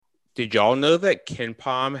Did y'all know that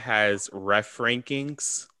KenPom has ref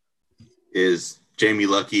rankings? Is Jamie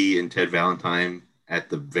Lucky and Ted Valentine at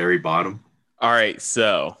the very bottom? All right,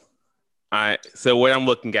 so what I'm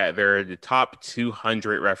looking at, there are the top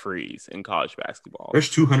 200 referees in college basketball. There's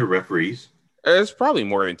 200 referees. There's probably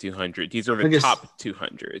more than 200. These are the top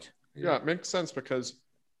 200. Yeah, it makes sense because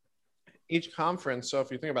each conference, so if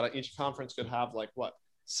you think about it, each conference could have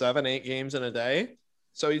 7-8 games in a day.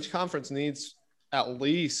 So each conference needs at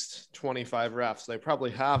least 25 refs. They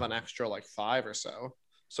probably have an extra 5 or so.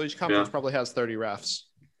 So each conference probably has 30 refs.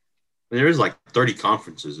 There is 30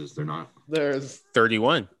 conferences, is there not? There's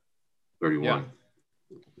 31. 31. Yeah.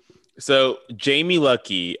 So Jamie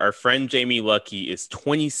Lucky, our friend Jamie Lucky, is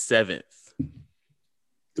 27th.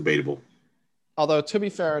 Debatable. Although, to be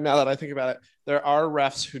fair, now that I think about it, there are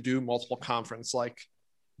refs who do multiple conferences. Like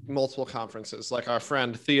our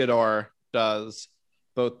friend Theodore does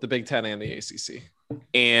both the Big Ten and the ACC.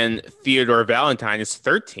 And Theodore Valentine is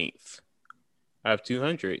 13th out of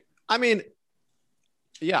 200. By and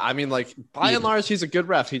large, he's a good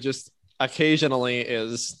ref. He just occasionally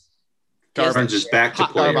is garbage. Is back to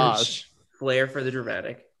players. Garbage. Flair for the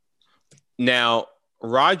dramatic. Now,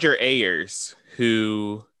 Roger Ayers,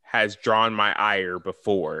 who has drawn my ire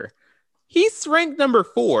before, he's ranked number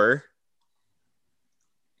 4.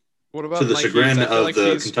 What about to the chagrin of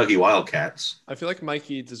the Kentucky Wildcats? I feel like Mike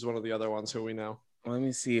Eads is one of the other ones who we know. Let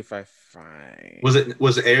me see if I find. Was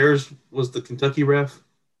Ayers was the Kentucky ref,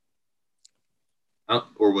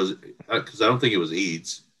 or was it? Because I don't think it was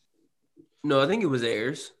Eads. No, I think it was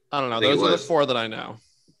Ayers. I don't know. Those are the 4 that I know.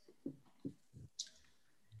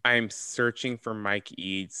 I'm searching for Mike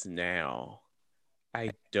Eads now.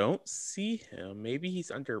 I don't see him. Maybe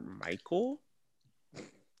he's under Michael.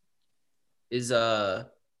 Did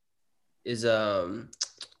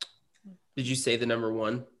you say the number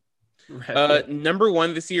 1? Number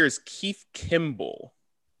 1 this year is Keith Kimball.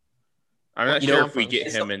 I'm not sure if we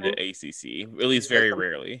get him into ACC, at least very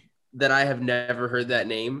rarely. That I have never heard that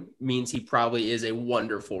name means he probably is a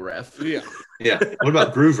wonderful ref. Yeah. Yeah. What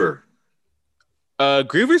about Groover?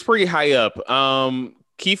 Groover's pretty high up.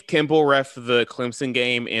 Keith Kimball ref the Clemson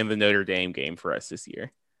game and the Notre Dame game for us this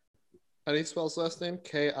year. How do you spell his last name?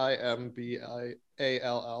 Kimball.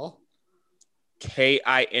 Kimble.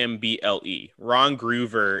 Ron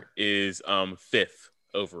Groover is 5th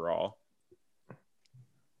overall.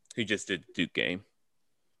 Who just did Duke game.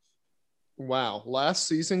 Wow. Last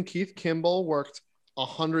season, Keith Kimball worked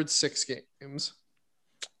 106 games.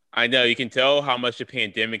 I know. You can tell how much the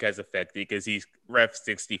pandemic has affected because he's ref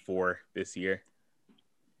 64 this year.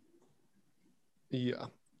 Yeah.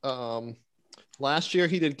 Last year,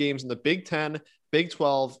 he did games in the Big Ten, Big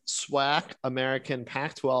 12, SWAC, American,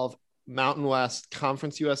 Pac-12, Mountain West,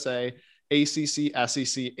 Conference USA, ACC,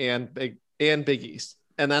 SEC, and Big East.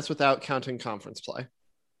 And that's without counting conference play.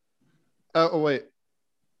 Oh, wait.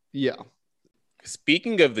 Yeah.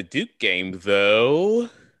 Speaking of the Duke game, though.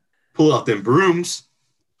 Pull out them brooms.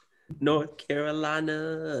 North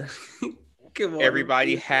Carolina. Come on.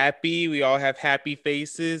 Everybody happy. We all have happy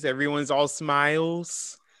faces. Everyone's all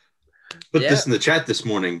smiles. Put this in the chat this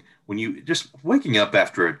morning. When you just waking up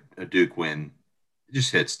after a Duke win, it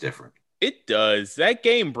just hits different. It does. That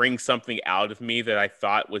game brings something out of me that I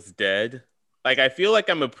thought was dead. I feel like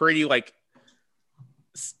I'm a pretty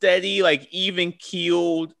steady, even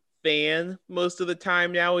keeled fan most of the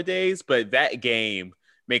time nowadays. But that game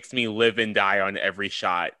makes me live and die on every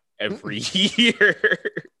shot every year.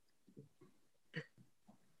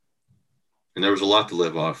 And there was a lot to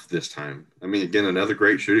live off this time. I mean, again, another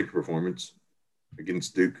great shooting performance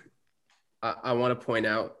against Duke. I want to point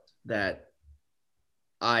out that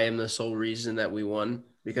I am the sole reason that we won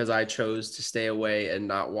because I chose to stay away and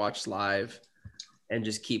not watch live and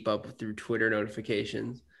just keep up through Twitter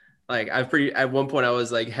notifications. At one point I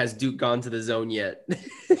was like, has Duke gone to the zone yet?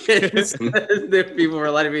 People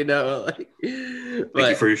were letting me know. Thank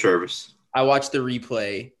you for your service. I watched the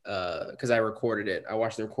replay because I recorded it. I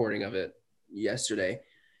watched the recording of it yesterday.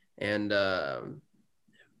 And,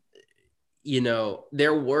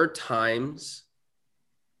 there were times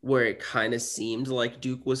where it kind of seemed like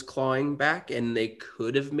Duke was clawing back and they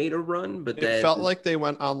could have made a run, but it felt like they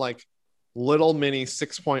went on little mini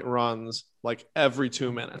 6-point runs every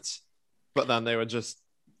 2 minutes, but then they would just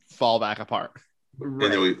fall back apart.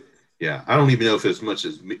 Right. And then I don't even know if as much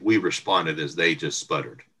as we responded as they just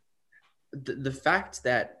sputtered. The fact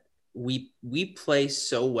that we play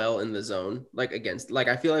so well in the zone, I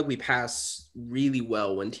feel like we pass really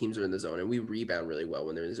well when teams are in the zone and we rebound really well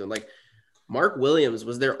when they're in the zone. Mark Williams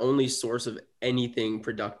was their only source of anything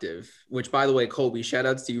productive, which, by the way, Colby, shout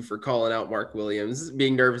outs to you for calling out Mark Williams,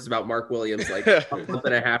 being nervous about Mark Williams like a month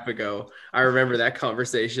and a half ago. I remember that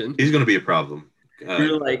conversation. He's going to be a problem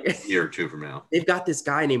You're like a year or two from now. They've got this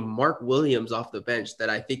guy named Mark Williams off the bench that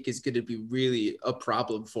I think is going to be really a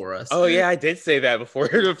problem for us. Oh, yeah, I did say that before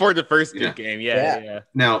the first Duke game. Yeah.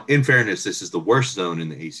 Now, in fairness, this is the worst zone in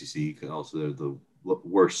the ACC, also the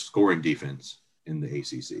worst scoring defense in the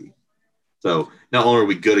ACC. So not only are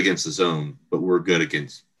we good against the zone, but we're good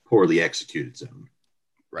against poorly executed zone.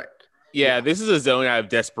 Right. Yeah, this is a zone out of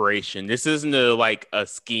desperation. This isn't a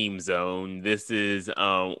scheme zone. This is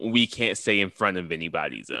we can't stay in front of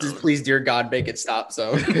anybody zone. Just please, dear God, make it stop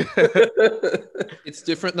zone. It's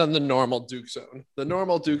different than the normal Duke zone. The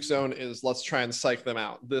normal Duke zone is let's try and psych them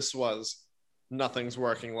out. This was nothing's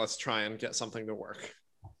working. Let's try and get something to work.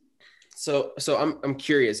 So I'm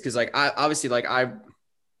curious because I obviously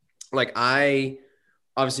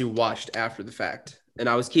watched after the fact. And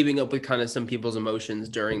I was keeping up with kind of some people's emotions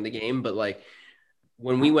during the game. But like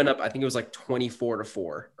when we went up, I think it was like 24-4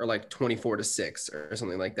 or like 24-6 or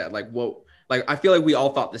something like that. Like, what, like, I feel like we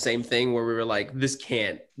all thought the same thing where we were like, this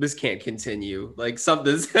can't continue. Like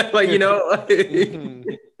something's like, you know, I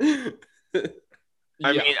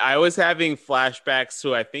mean, I was having flashbacks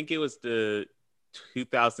to, I think it was the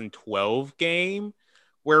 2012 game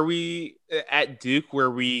where we at Duke,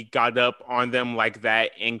 where we got up on them like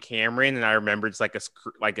that in Cameron, and I remember it's like a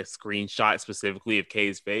screenshot specifically of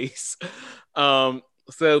Kay's face. So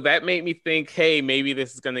that made me think, hey, maybe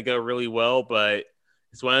this is going to go really well, but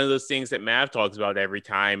it's one of those things that Mav talks about every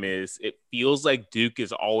time. Is it feels like Duke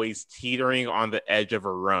is always teetering on the edge of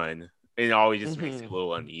a run, and it always just makes it a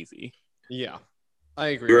little uneasy. Yeah, I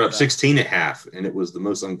agree. We were up 16 at half, and it was the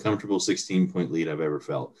most uncomfortable 16-point lead I've ever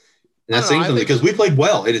felt. And that's saying something because we played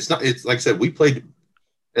well. And it's like I said, we played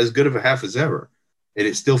as good of a half as ever. And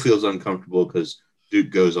it still feels uncomfortable because Duke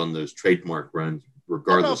goes on those trademark runs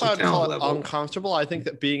regardless of talent level. Uncomfortable. I think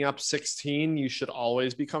that being up 16, you should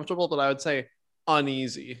always be comfortable. But I would say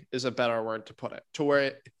uneasy is a better word to put it. To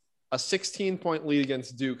where a 16-point lead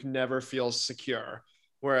against Duke never feels secure.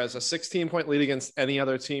 Whereas a 16-point lead against any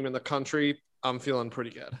other team in the country, I'm feeling pretty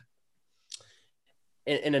good.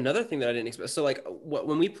 And another thing that I didn't expect. So like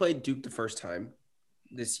when we played Duke the first time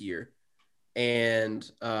this year and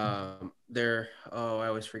I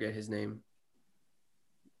always forget his name.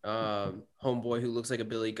 Homeboy who looks like a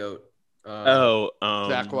billy goat.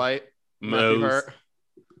 Zach White.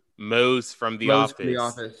 Mose from The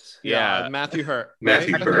Office. Yeah. Matthew Hurt.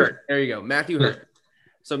 Matthew Hurt. There you go. Matthew Hurt.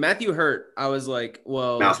 So Matthew Hurt, I was like,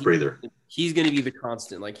 well, mouth breather. He's going to be the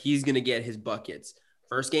constant. Like he's going to get his buckets.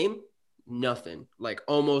 First game, nothing, like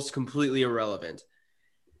almost completely irrelevant.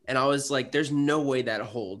 And I was like, there's no way that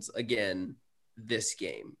holds again this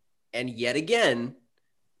game. And yet again,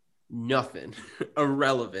 nothing.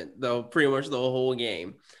 Irrelevant, though, pretty much the whole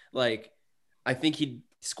game. Like, I think he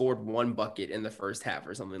scored one bucket in the first half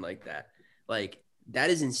or something like that. Like,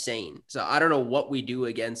 that is insane. So I don't know what we do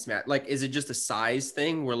against Matt. Like, is it just a size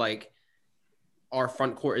thing where, like, our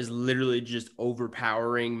front court is literally just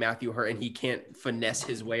overpowering Matthew Hurt and he can't finesse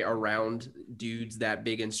his way around dudes that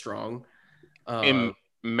big and strong? In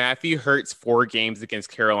Matthew Hurt's 4 games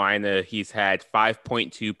against Carolina, he's had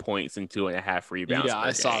 5.2 points and 2.5 rebounds. Yeah,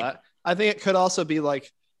 I saw that. I think it could also be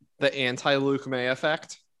like the anti-Luke May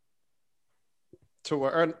effect.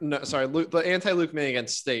 The anti-Luke May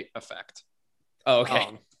against State effect. Oh,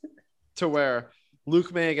 okay. To where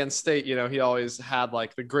Luke May against State, you know, he always had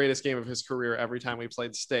like the greatest game of his career every time we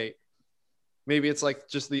played State. Maybe it's like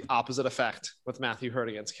just the opposite effect with Matthew Hurt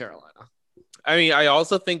against Carolina. I mean, I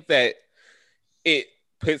also think that it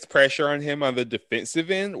puts pressure on him on the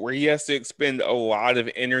defensive end where he has to expend a lot of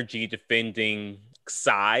energy defending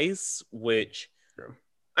size, which,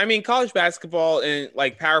 I mean, college basketball and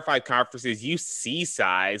like Power 5 conferences, you see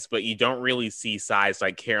size, but you don't really see size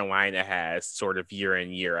like Carolina has sort of year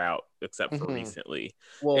in, year out, except for recently.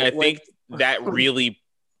 Well, and I think that really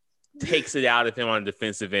takes it out of him on the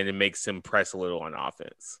defensive end and makes him press a little on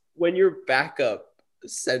offense. When your backup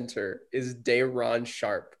center is Day'Ron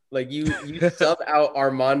Sharp, like you sub out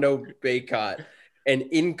Armando Bacot, and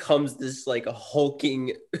in comes this like a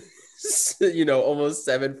hulking, you know, almost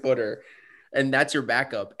 7-footer. And that's your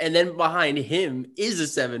backup. And then behind him is a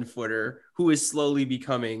 7-footer who is slowly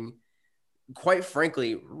becoming, quite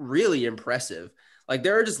frankly, really impressive. Like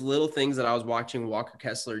there are just little things that I was watching Walker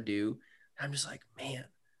Kessler do. I'm just like, man,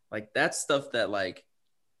 like that's stuff that like,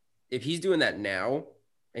 if he's doing that now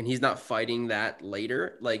and he's not fighting that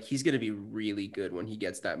later, like he's going to be really good when he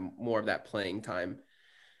gets that more of that playing time.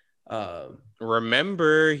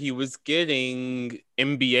 Remember, he was getting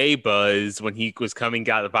NBA buzz when he was coming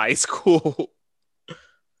out of high school.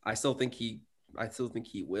 I still think he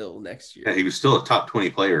will next year. Yeah, he was still a top 20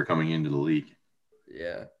 player coming into the league.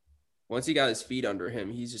 Yeah. Once he got his feet under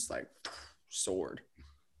him, he's just like soared.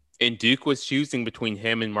 And Duke was choosing between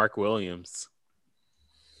him and Mark Williams.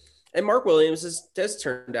 And Mark Williams has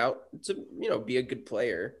turned out to, be a good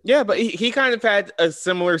player. Yeah, but he kind of had a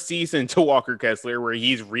similar season to Walker Kessler where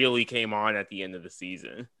he's really came on at the end of the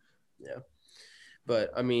season. Yeah.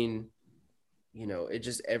 But, I mean, it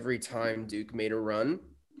just every time Duke made a run,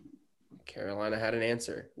 Carolina had an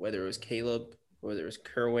answer, whether it was Caleb, whether it was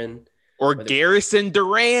Kerwin. Or Garrison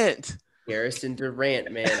Durant. Garrison Durant,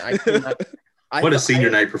 man. I could not – what a senior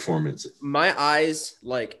night performance. My eyes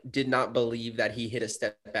did not believe that he hit a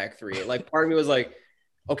step back three. Part of me was like,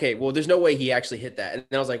 okay, well, there's no way he actually hit that. And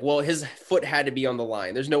then I was like, well, his foot had to be on the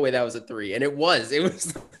line. There's no way that was a three. And it was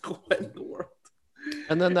what in the world?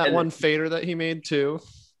 And then that one fader that he made too.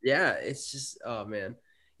 Yeah. It's just, oh man,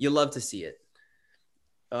 you love to see it.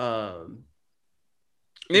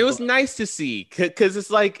 It was nice to see because it's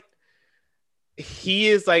like, he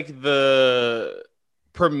is like the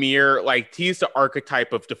premier, he's the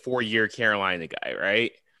archetype of the 4-year Carolina guy,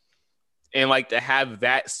 right? And to have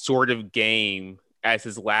that sort of game as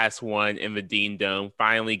his last one in the Dean Dome,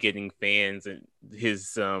 finally getting fans in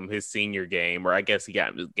his senior game, or I guess he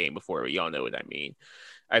got his game before, but y'all know what I mean.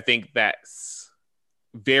 I think that's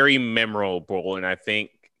very memorable, and I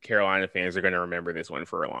think Carolina fans are going to remember this one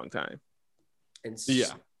for a long time. And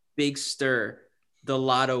Big Stir, the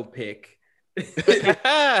lotto pick.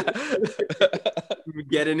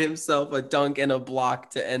 Getting himself a dunk and a block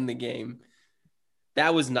to end the game.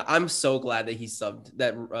 That was not. I'm so glad that he subbed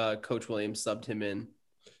that. Coach Williams subbed him in.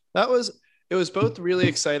 It was both really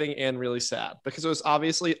exciting and really sad because it was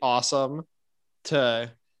obviously awesome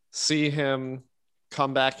to see him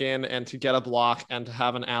come back in and to get a block and to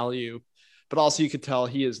have an alley-oop, but also you could tell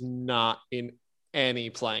he is not in any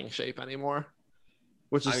playing shape anymore,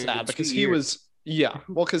 which is sad because he was. Yeah,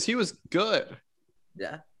 well, because he was good.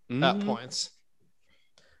 Yeah. At points.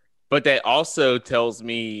 But that also tells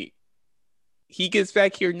me he gets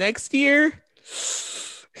back here next year,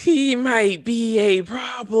 he might be a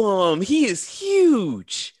problem. He is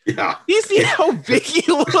huge. Yeah. You see how big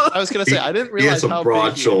he looks? I was going to say, I didn't realize he has some how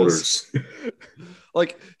broad big shoulders.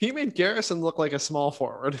 He made Garrison look like a small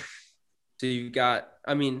forward. So you got,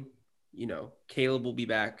 Caleb will be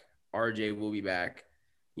back. RJ will be back.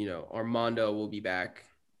 Armando will be back.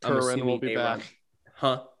 Kerwin will be back.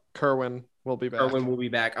 Huh? Kerwin will be back. Kerwin will be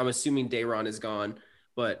back. I'm assuming Day'Ron is gone,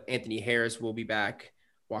 but Anthony Harris will be back.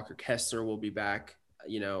 Walker Kessler will be back.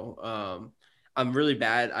 I'm really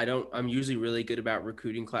bad. I'm usually really good about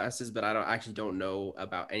recruiting classes, but I don't know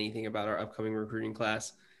about anything about our upcoming recruiting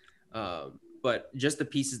class. But just the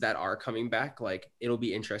pieces that are coming back, it'll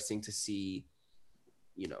be interesting to see,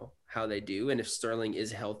 how they do. And if Sterling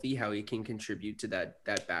is healthy, how he can contribute to that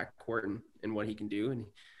backcourt and what he can do. And,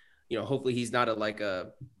 hopefully he's not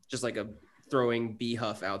just a throwing B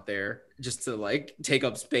Huff out there just to take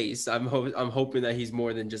up space. I'm hoping that he's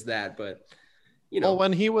more than just that, but Well,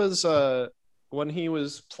 when he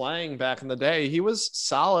was playing back in the day, he was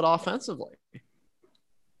solid offensively.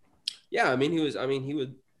 Yeah.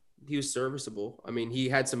 He was serviceable. He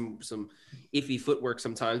had some iffy footwork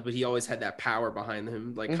sometimes, but he always had that power behind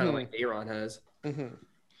him, kind of like Day'Ron has. Mm-hmm.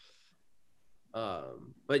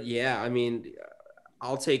 But yeah,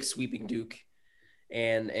 I'll take sweeping Duke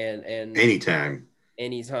and anytime,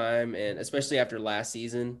 and especially after last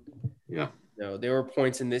season. Yeah. There were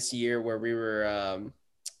points in this year where we were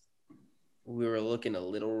looking a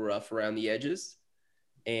little rough around the edges.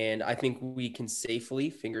 And I think we can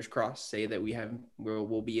safely, fingers crossed, say that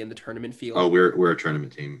we'll be in the tournament field. Oh, we're a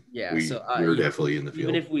tournament team. Yeah, we're definitely in the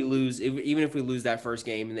field. Even if we lose that first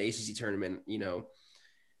game in the ACC tournament,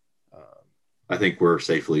 I think we're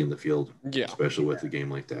safely in the field. Yeah, especially with a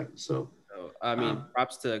game like that. So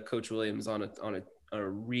props to Coach Williams on a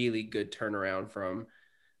really good turnaround from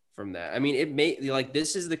that. It may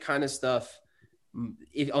this is the kind of stuff.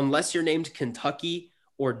 Unless you're named Kentucky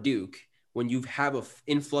or Duke. When you have an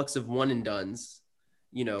influx of one and dones,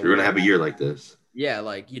 you're going to have a year like this. Yeah.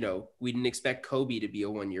 We didn't expect Kobe to be a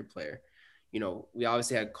 1-year player. We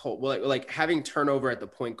obviously had Cole, having turnover at the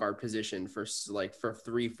point guard position for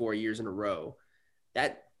 3-4 years in a row.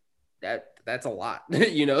 That's a lot,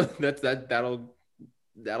 that'll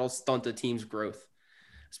stunt a team's growth,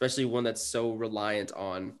 especially one that's so reliant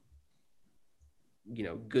on,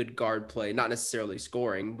 good guard play, not necessarily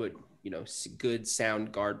scoring, but good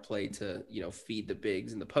sound guard play to feed the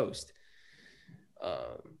bigs in the post.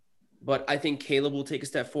 but I think Caleb will take a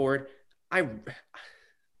step forward. I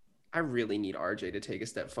really need RJ to take a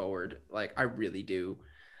step forward. Like, I really do.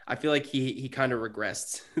 I feel like he kind of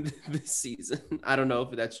regressed this season. I don't know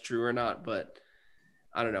if that's true or not, but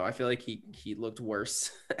I don't know. I feel like he looked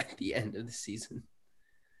worse at the end of the season.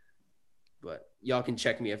 But y'all can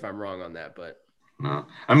check me if I'm wrong on that. But no,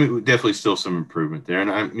 I mean, definitely still some improvement there. And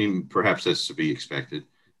I mean, perhaps that's to be expected.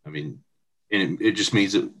 I mean, and it just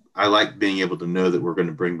means that I like being able to know that we're going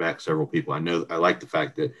to bring back several people. I like the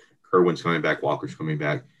fact that Kerwin's coming back, Walker's coming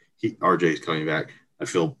back, RJ's coming back. I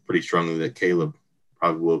feel pretty strongly that Caleb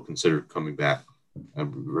probably will consider coming back,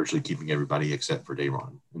 virtually keeping everybody except for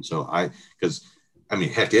Dayron. And so because I mean,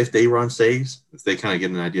 heck, if Dayron stays, if they kind of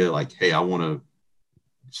get an idea like, hey, I want to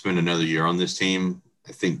spend another year on this team,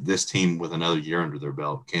 I think this team with another year under their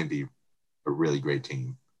belt can be a really great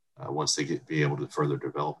team once they be able to further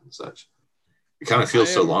develop and such. It kind of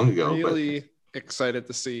feels so long ago. Really excited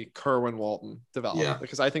to see Kerwin Walton develop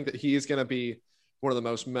because I think that he's going to be one of the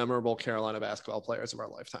most memorable Carolina basketball players of our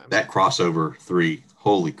lifetime. That crossover three,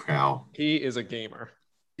 holy cow! He is a gamer,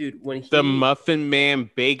 dude. When the Muffin Man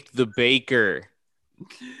baked the baker.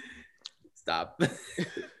 Stop.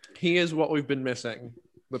 He is what we've been missing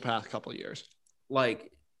the past couple of years.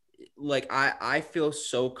 Like I feel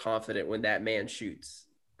so confident when that man shoots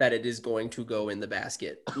that it is going to go in the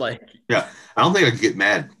basket. Like, yeah, I don't think I could get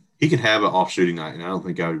mad. He can have an off shooting night, and I don't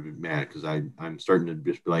think I would be mad because I'm starting to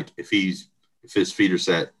just be like, if his feet are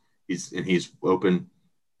set, he's open,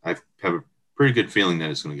 I have a pretty good feeling that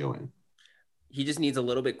it's going to go in. He just needs a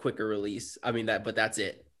little bit quicker release. I mean but that's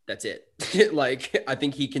it. That's it. Like, I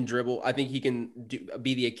think he can dribble. I think he can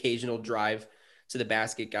be the occasional drive to the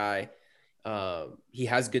basket guy. He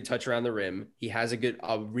has good touch around the rim. He has a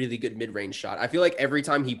really good mid-range shot. I feel like every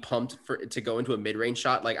time he pumped to go into a mid-range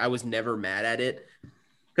shot, like, I was never mad at it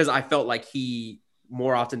because I felt like he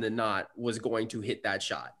more often than not was going to hit that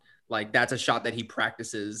shot. Like, that's a shot that he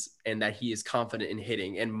practices and that he is confident in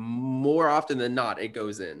hitting. And more often than not, it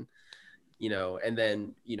goes in. And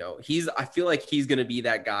then, I feel like he's going to be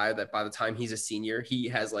that guy that by the time he's a senior,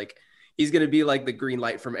 he's going to be like the green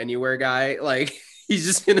light from anywhere guy. Like, he's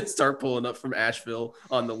just going to start pulling up from Asheville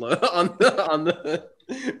on the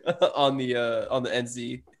NC.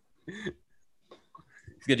 He's going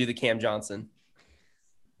to do the Cam Johnson.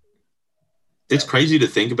 It's crazy to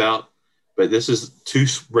think about, but this is 2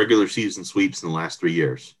 regular season sweeps in the last 3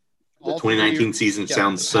 years. The 2019 season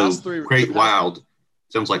sounds so great, wild.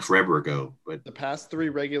 Sounds like forever ago, but the past 3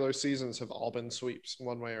 regular seasons have all been sweeps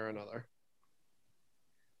one way or another,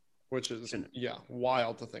 which is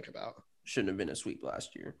wild to think about. Shouldn't have been a sweep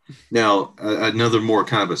last year. Now, another more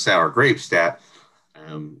kind of a sour grape stat,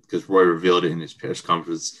 because Roy revealed it in his press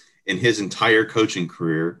conference. In his entire coaching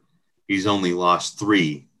career, he's only lost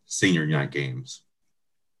 3 senior night games.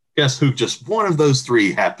 Guess who just one of those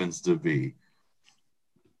 3 happens to be?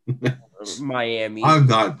 Miami. I'm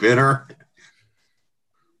not bitter.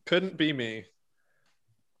 Couldn't be me.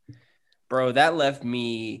 Bro, that left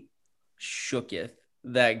me shooketh.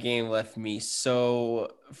 That game left me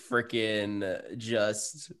so freaking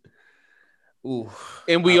just ooh.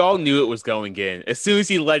 And we all knew it was going in. As soon as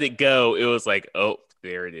he let it go, it was like, oh,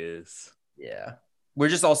 there it is. Yeah. We're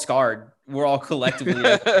just all scarred. We're all collectively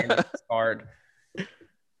scarred.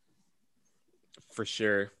 For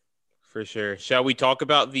sure. Shall we talk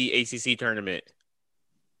about the ACC tournament?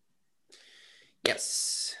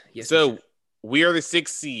 Yes. So we are the 6th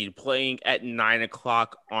seed playing at 9:00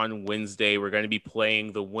 on Wednesday. We're going to be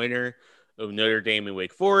playing the winner of Notre Dame and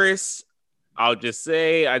Wake Forest. I'll just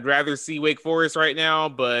say I'd rather see Wake Forest right now,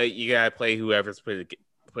 but you got to play whoever's put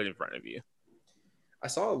in front of you. I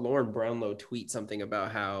saw Lauren Brownlow tweet something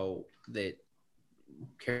about how that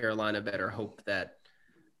Carolina better hope that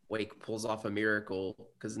Wake pulls off a miracle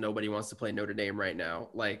because nobody wants to play Notre Dame right now.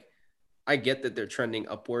 Like, I get that they're trending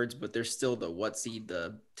upwards, but they're still the what seed?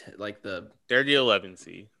 They're the 11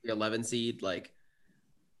 seed. The 11 seed. Like,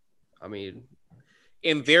 I mean,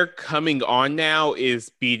 and their coming on now is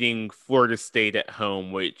beating Florida State at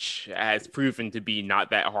home, which has proven to be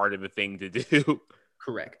not that hard of a thing to do.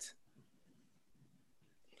 Correct.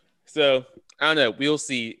 So I don't know. We'll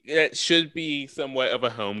see. It should be somewhat of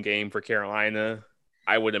a home game for Carolina,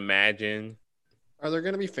 I would imagine. Are there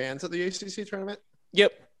going to be fans at the ACC tournament?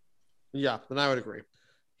 Yep. Yeah, then I would agree.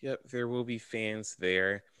 Yep, there will be fans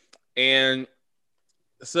there. And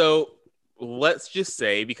so let's just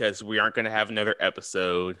say, because we aren't going to have another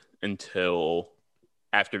episode until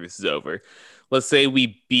after this is over, let's say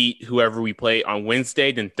we beat whoever we play on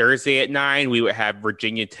Wednesday, then Thursday at 9, we would have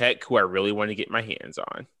Virginia Tech, who I really want to get my hands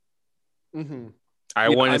on. Mm-hmm. I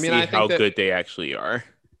want to see how good they actually are.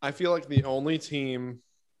 I feel like the only team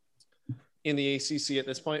in the ACC at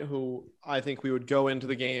this point who I think we would go into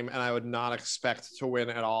the game and I would not expect to win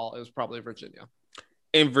at all is probably Virginia.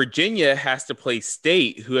 And Virginia has to play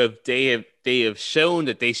State, they have shown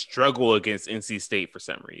that they struggle against NC State for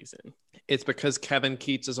some reason. It's because Kevin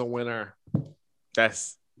Keats is a winner.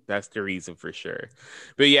 That's the reason for sure.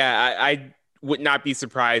 But yeah, I would not be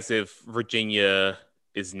surprised if Virginia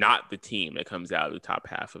is not the team that comes out of the top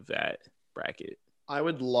half of that bracket. I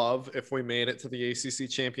would love if we made it to the ACC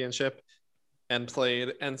championship and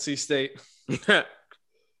played NC State. That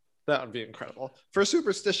would be incredible. For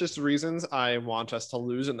superstitious reasons, I want us to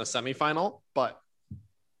lose in the semifinal. But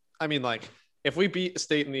I mean, like, if we beat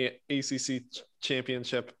State in the ACC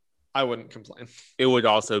championship, I wouldn't complain. It would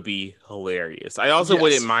also be hilarious. I also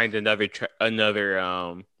wouldn't mind another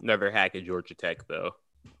hack at Georgia Tech, though.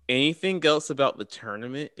 Anything else about the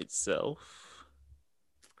tournament itself?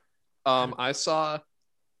 I saw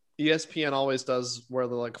ESPN always does where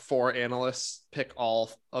the like 4 analysts pick all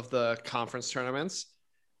of the conference tournaments,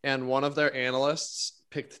 and one of their analysts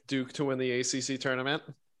picked Duke to win the ACC tournament,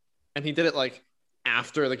 and he did it like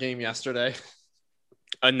after the game yesterday.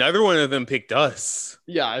 Another one of them picked us.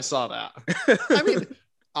 Yeah, I saw that. I mean,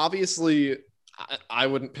 obviously, I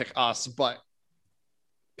wouldn't pick us, but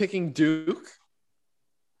picking Duke,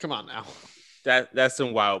 come on now. That's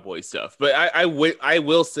some wild boy stuff. But I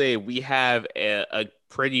will say we have a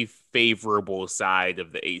pretty favorable side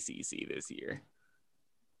of the ACC this year.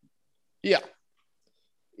 Yeah.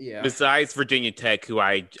 Besides Virginia Tech, who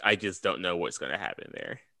I just don't know what's going to happen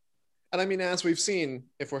there. And I mean, as we've seen,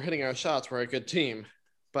 if we're hitting our shots, we're a good team.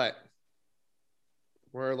 But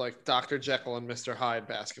we're like Dr. Jekyll and Mr. Hyde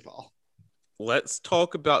basketball. Let's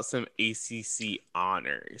talk about some ACC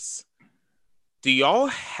honors. Do y'all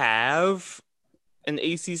have an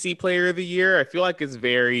ACC player of the year? I feel like it's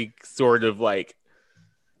very sort of like.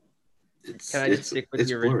 Can I just stick with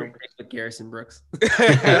your original pick with Garrison Brooks?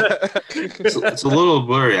 It's a little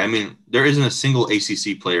blurry. I mean, there isn't a single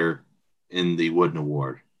ACC player in the Wooden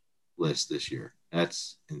Award list this year.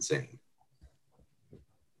 That's insane.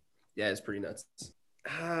 Yeah, it's pretty nuts.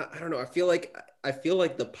 I don't know. I feel like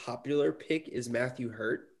the popular pick is Matthew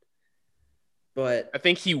Hurt, but I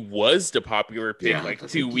think he was the popular pick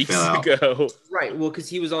 2 weeks ago. Right. Well, because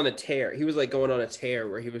he was on a tear. He was like going on a tear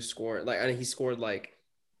where he was scoring. Like, I mean, he scored like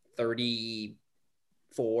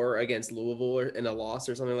 34 against Louisville in a loss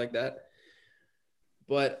or something like that.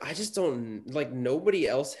 But I just don't like. Nobody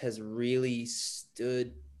else has really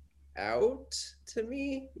stood out to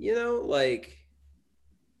me. You know, like.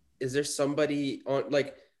 Is there somebody on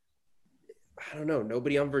like I don't know,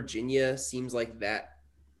 nobody on Virginia seems like that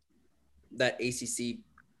ACC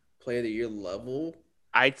player of the year level?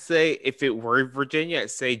 I'd say if it were Virginia,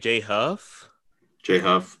 I'd say Jay Huff.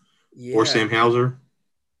 Yeah. Or Sam Hauser.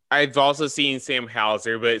 I've also seen Sam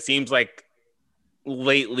Hauser, but it seems like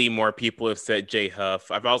lately more people have said Jay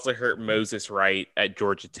Huff. I've also heard Moses Wright at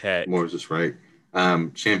Georgia Tech. Moses Wright.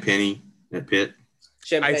 Champagny at Pitt.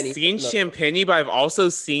 I've seen Champagny, but I've also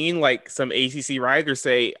seen like some ACC writers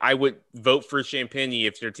say I would vote for Champagny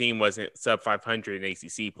if their team wasn't sub 500 in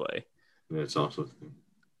ACC play. That's also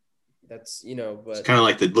but it's kind of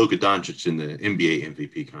like the Luka Doncic in the NBA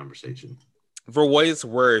MVP conversation. For what it's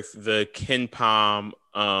worth, the Ken Pom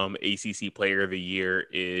ACC Player of the Year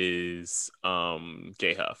is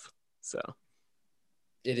Jay Huff. So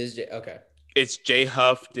it is okay. It's Jay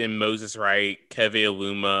Huff, then Moses Wright, Keve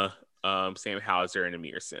Aluma, Sam Hauser, and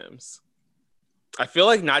Amir Sims. I feel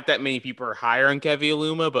like not that many people are higher on Keve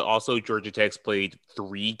Aluma, but also Georgia Tech's played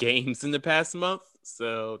 3 games in the past month,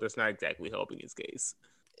 so that's not exactly helping his case.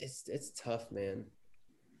 It's tough, man.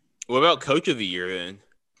 What about Coach of the Year then?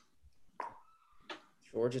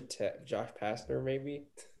 Georgia Tech, Josh Pastner, maybe.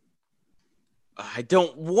 I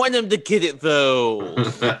don't want him to get it though.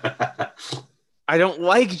 I don't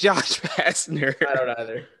like Josh Pastner. I don't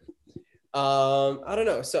either. I don't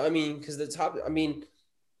know. So, I mean, because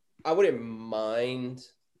I wouldn't mind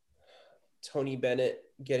Tony Bennett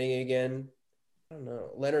getting it again. I don't know.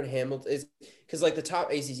 Leonard Hamilton is because like the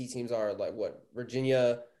top ACC teams are like what?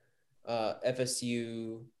 Virginia,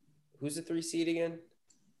 FSU. Who's the 3 seed again?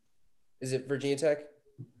 Is it Virginia Tech?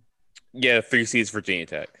 Yeah, 3 seeds Virginia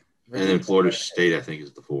Tech. And then Florida State, I think,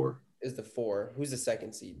 is the 4. Is the 4. Who's the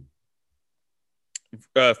 2nd seed?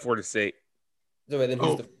 Florida State. So then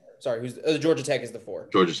who's Georgia Tech is the 4.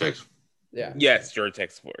 Georgia Tech. Yeah. Yes, Georgia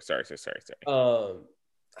Tech's 4. Sorry. I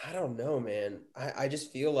don't know, man. I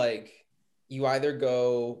just feel like you either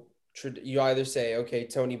say, okay,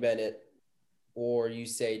 Tony Bennett, or you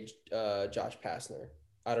say Josh Pastner.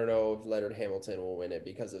 I don't know if Leonard Hamilton will win it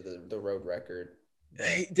because of the road record.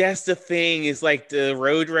 That's the thing. Is like the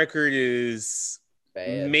road record is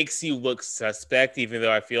Bad. makes you look suspect, even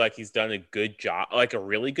though I feel like he's done a good job, like a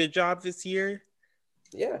really good job this year.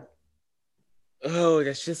 Yeah. Oh,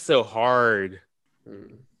 that's just so hard.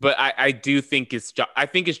 But I do think I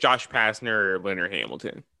think it's Josh Pastner or Leonard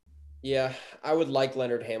Hamilton. Yeah, I would like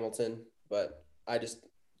Leonard Hamilton, but I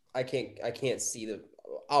can't see the.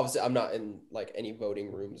 Obviously, I'm not in like any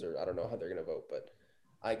voting rooms, or I don't know how they're gonna vote, but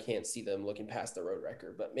I can't see them looking past the road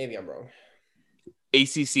record. But maybe I'm wrong.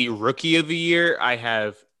 ACC Rookie of the Year, I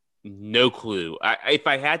have no clue. If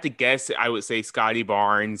I had to guess, I would say Scotty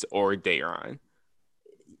Barnes or Day'Ron.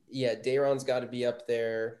 Yeah, Day'Ron's got to be up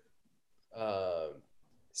there.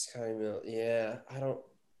 Scotty Mill, yeah, I don't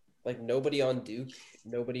like nobody on Duke,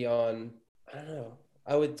 nobody on. I don't know.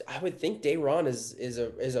 I would think Day'Ron has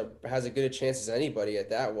a good a chance as anybody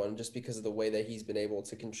at that one, just because of the way that he's been able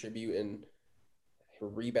to contribute and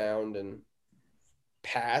rebound and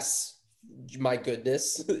pass. My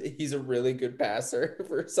goodness, he's a really good passer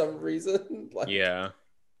for some reason. Like, yeah,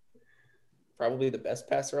 probably the best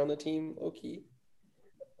passer on the team, low-key.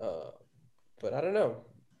 But I don't know.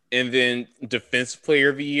 And then Defensive Player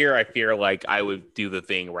of the Year, I feel like I would do the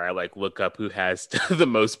thing where I like look up who has the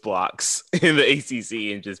most blocks in the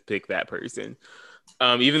ACC and just pick that person.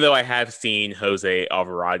 Even though I have seen Jose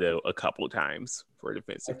Alvarado a couple times for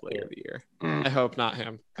Defensive Player of the Year. I hope not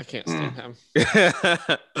him. I can't stand him.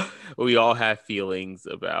 We all have feelings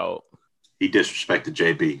about. He disrespected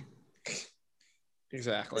JB.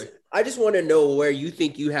 Exactly. I just want to know where you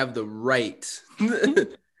think you have the right.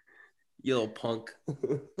 You little punk.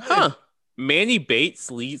 Huh. Manny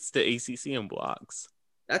Bates leads the ACC in blocks.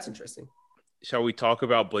 That's interesting. Shall we talk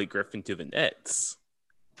about Blake Griffin to the Nets?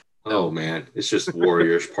 Oh, man. It's just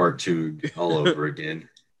Warriors Part 2 all over again.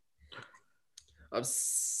 I'm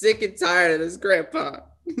sick and tired of this, Grandpa.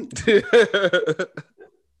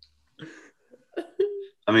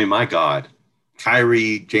 I mean, my God.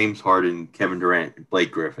 Kyrie, James Harden, Kevin Durant,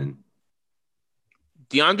 Blake Griffin.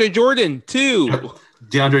 DeAndre Jordan, too.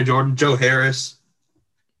 DeAndre Jordan, Joe Harris.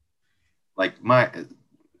 Like,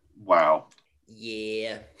 wow.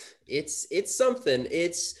 Yeah, it's something.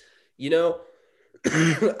 It's, I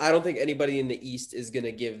don't think anybody in the East is going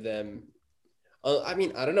to give them. I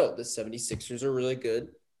mean, I don't know. The 76ers are really good.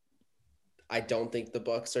 I don't think the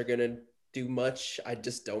Bucks are going to do much. I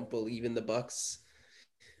just don't believe in the Bucks.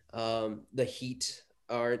 The Heat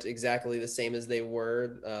aren't exactly the same as they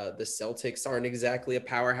were. The Celtics aren't exactly a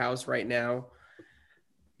powerhouse right now.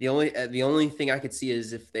 The only thing I could see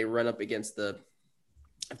is if they run up against the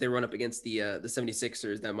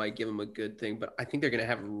 76ers, that might give them a good thing. But I think they're going to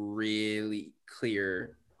have a really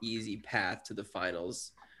clear, easy path to the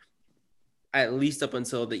finals, at least up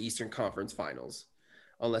until the Eastern Conference Finals,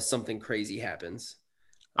 unless something crazy happens.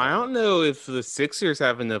 I don't know if the Sixers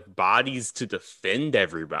have enough bodies to defend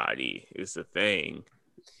everybody is the thing.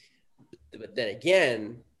 But then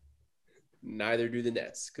again, neither do the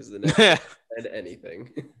Nets, because the Nets don't defend anything.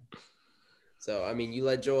 So, I mean, you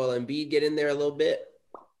let Joel Embiid get in there a little bit,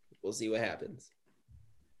 we'll see what happens.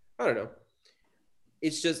 I don't know.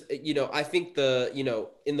 It's just, I think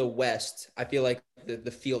in the West, I feel like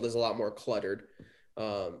the field is a lot more cluttered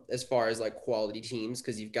as far as like quality teams,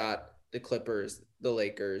 because you've got the Clippers, the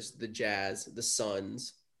Lakers, the Jazz, the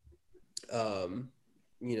Suns. Who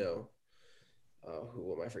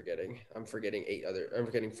am I forgetting? I'm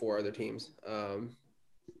forgetting 4 other teams.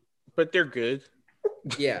 But they're good.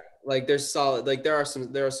 Yeah, like they're solid. Like there are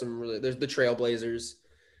some really. There's the Trailblazers.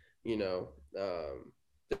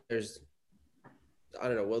 There's. I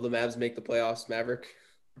don't know. Will the Mavs make the playoffs, Maverick?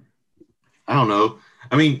 I don't know.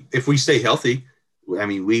 I mean, if we stay healthy, I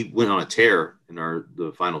mean, we went on a tear in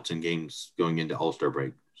the final 10 games going into All-Star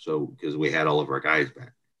break. So because we had all of our guys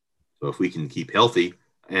back. So if we can keep healthy,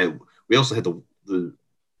 and we also had the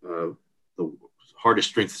hardest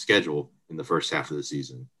strength schedule in the first half of the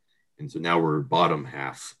season, and so now we're bottom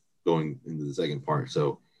half going into the second part.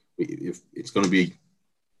 So if it's going to be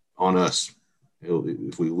on us,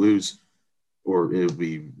 if we lose, or it'll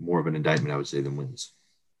be more of an indictment, I would say, than wins.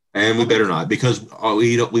 And we better not, because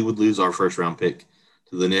we would lose our first round pick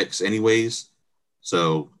to the Knicks anyways.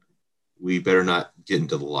 So we better not get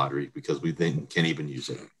into the lottery, because we then can't even use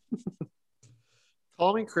it.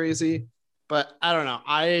 Call me crazy, but I don't know.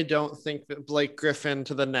 I don't think that Blake Griffin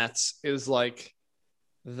to the Nets is like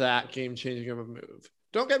that game-changing of a move.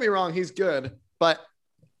 Don't get me wrong, he's good, but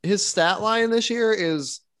his stat line this year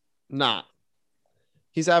is not.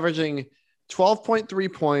 He's averaging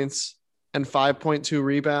 12.3 points and 5.2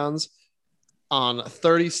 rebounds on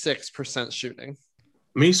 36% shooting.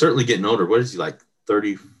 I mean, he's certainly getting older. What is he, like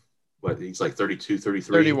 30? What, he's like 32,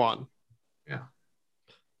 33? 31. Yeah.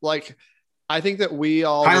 Like, I think that we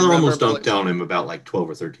all Tyler almost dunked on him about like 12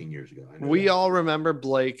 or 13 years ago. We all remember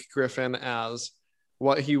Blake Griffin as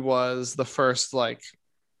what he was the first like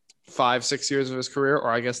 5-6 years of his career, or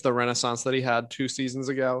I guess the renaissance that he had 2 seasons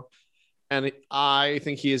ago. And I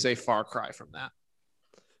think he is a far cry from that.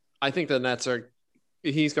 I think the Nets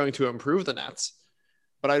he's going to improve the Nets,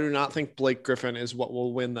 but I do not think Blake Griffin is what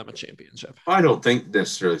will win them a championship. I don't think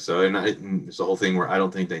necessarily so. And it's the whole thing where I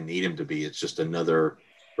don't think they need him to be. It's just another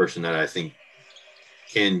person that I think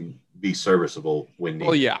can be serviceable when needed.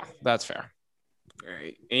 Well, yeah, that's fair. All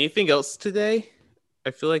right. Anything else today?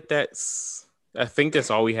 I feel like I think that's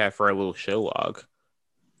all we have for our little show log.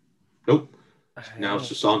 Nope. Now it's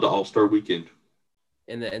just on to All-Star Weekend.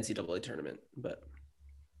 In the NCAA tournament, but.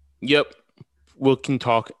 Yep. We can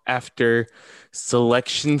talk after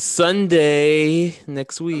Selection Sunday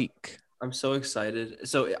next week. I'm so excited.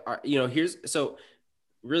 So, so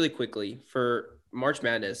really quickly for March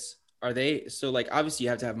Madness, obviously you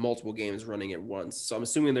have to have multiple games running at once. So I'm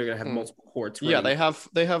assuming they're going to have multiple courts. Yeah, they have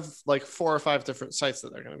like 4 or 5 different sites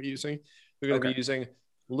that they're going to be using. They're going to be using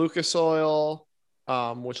Lucas Oil,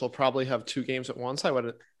 which will probably have 2 games at once, I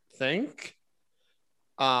would think.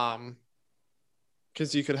 Because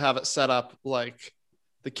you could have it set up like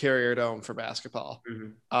the Carrier Dome for basketball.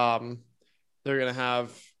 Mm-hmm. They're going to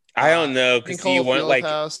have... I don't know, because you want like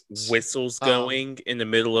whistles going in the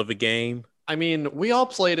middle of a game. I mean, we all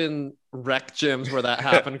played in rec gyms where that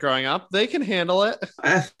happened growing up. They can handle it.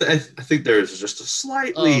 I think there's just a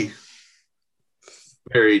slightly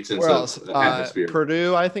varied sense of atmosphere.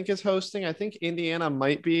 Purdue, I think, is hosting. I think Indiana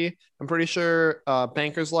might be. I'm pretty sure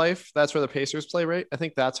Bankers Life, that's where the Pacers play, right? I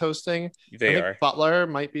think that's hosting. They are. Butler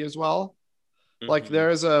might be as well. Mm-hmm. Like,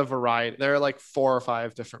 there's a variety. There are like 4 or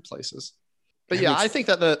 5 different places. But yeah, I think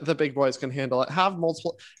that the big boys can handle it. Have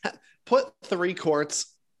multiple, put 3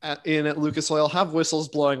 courts in at Lucas Oil, have whistles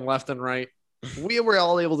blowing left and right. We were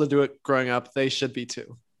all able to do it growing up. They should be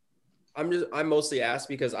too. I'm mostly asked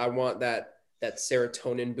because I want that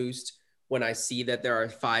serotonin boost when I see that there are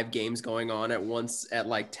 5 games going on at once at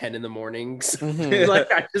like 10 in the morning. Mm-hmm. Like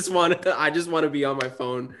I just want to be on my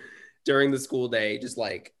phone during the school day, just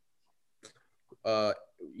like,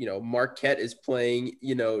 Marquette is playing,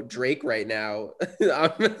 Drake right now.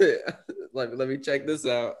 Let me check this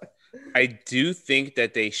out. I do think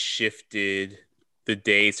that they shifted the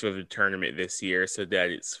days for the tournament this year so that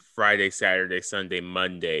it's Friday, Saturday, Sunday,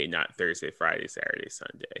 Monday, not Thursday, Friday, Saturday,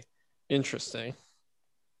 Sunday. Interesting.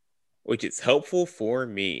 Which is helpful for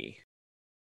me.